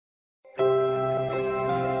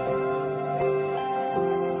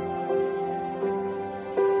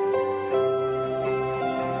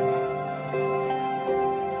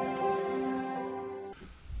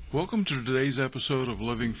Welcome to today's episode of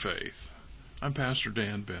Living Faith. I'm Pastor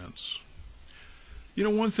Dan Bentz. You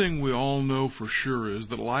know, one thing we all know for sure is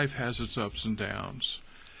that life has its ups and downs.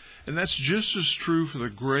 And that's just as true for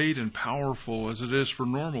the great and powerful as it is for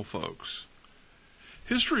normal folks.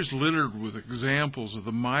 History is littered with examples of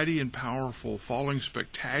the mighty and powerful falling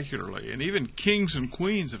spectacularly, and even kings and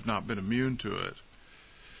queens have not been immune to it.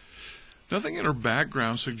 Nothing in her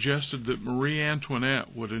background suggested that Marie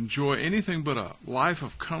Antoinette would enjoy anything but a life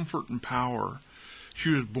of comfort and power.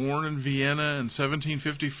 She was born in Vienna in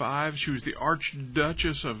 1755. She was the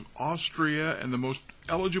Archduchess of Austria and the most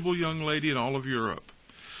eligible young lady in all of Europe.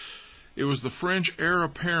 It was the French heir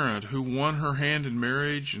apparent who won her hand in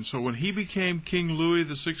marriage, and so when he became King Louis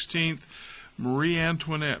XVI, Marie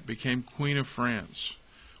Antoinette became Queen of France.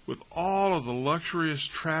 With all of the luxurious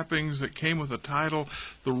trappings that came with the title,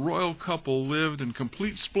 the royal couple lived in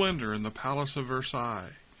complete splendor in the Palace of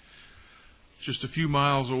Versailles. Just a few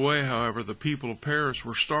miles away, however, the people of Paris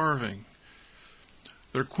were starving.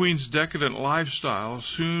 Their queen's decadent lifestyle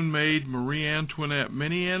soon made Marie Antoinette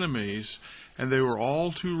many enemies, and they were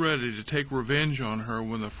all too ready to take revenge on her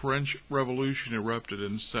when the French Revolution erupted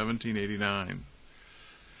in 1789.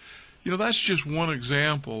 You know, that's just one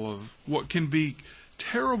example of what can be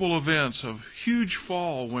terrible events of huge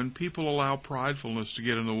fall when people allow pridefulness to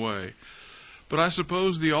get in the way. But I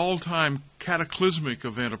suppose the all-time cataclysmic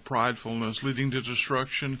event of pridefulness leading to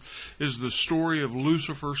destruction is the story of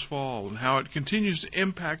Lucifer's fall and how it continues to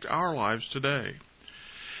impact our lives today.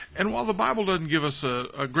 And while the Bible doesn't give us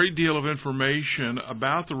a great deal of information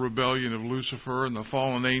about the rebellion of Lucifer and the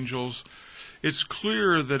fallen angels, it's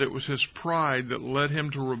clear that it was his pride that led him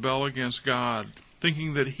to rebel against God,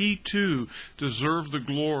 thinking that he too deserved the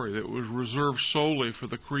glory that was reserved solely for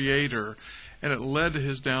the Creator, and it led to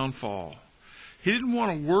his downfall. He didn't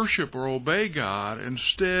want to worship or obey God.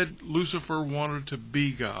 Instead, Lucifer wanted to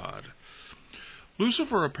be God.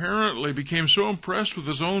 Lucifer apparently became so impressed with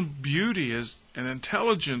his own beauty and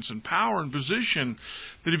intelligence and power and position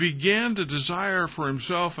that he began to desire for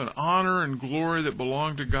himself an honor and glory that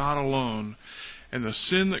belonged to God alone. And the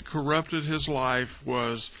sin that corrupted his life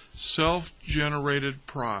was self-generated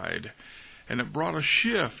pride. And it brought a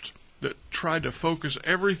shift that tried to focus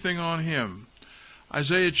everything on him.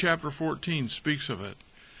 Isaiah chapter 14 speaks of it.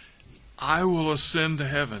 I will ascend to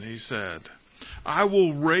heaven, he said. I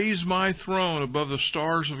will raise my throne above the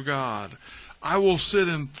stars of God. I will sit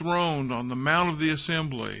enthroned on the mount of the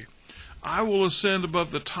assembly. I will ascend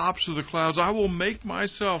above the tops of the clouds. I will make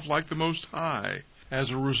myself like the Most High. As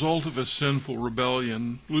a result of his sinful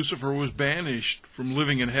rebellion, Lucifer was banished from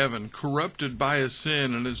living in heaven, corrupted by his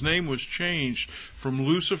sin, and his name was changed from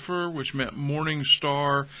Lucifer, which meant morning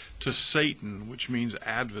star, to Satan, which means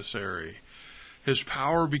adversary. His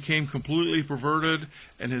power became completely perverted,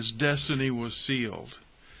 and his destiny was sealed.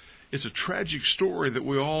 It's a tragic story that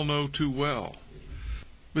we all know too well.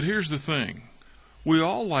 But here's the thing. We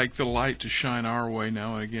all like the light to shine our way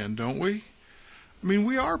now and again, don't we? I mean,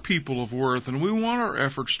 we are people of worth, and we want our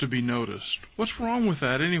efforts to be noticed. What's wrong with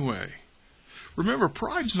that anyway? Remember,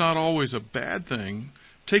 pride's not always a bad thing.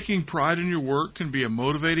 Taking pride in your work can be a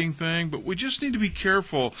motivating thing, but we just need to be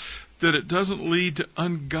careful that it doesn't lead to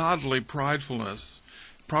ungodly pridefulness.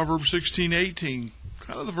 Proverbs 16:18,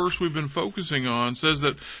 kind of the verse we've been focusing on, says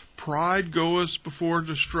that pride goeth before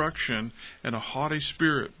destruction, and a haughty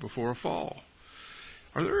spirit before a fall.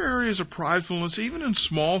 Are there areas of pridefulness, even in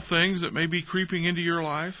small things, that may be creeping into your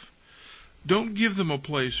life? Don't give them a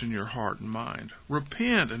place in your heart and mind.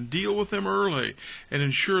 Repent and deal with them early and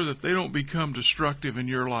ensure that they don't become destructive in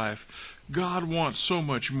your life. God wants so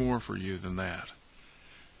much more for you than that.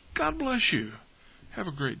 God bless you. Have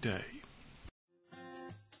a great day.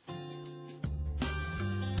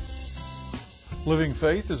 Living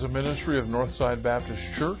Faith is a ministry of Northside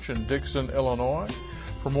Baptist Church in Dixon, Illinois.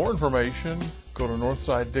 For more information, go to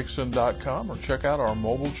northsidedixon.com or check out our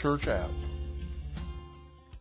mobile church app.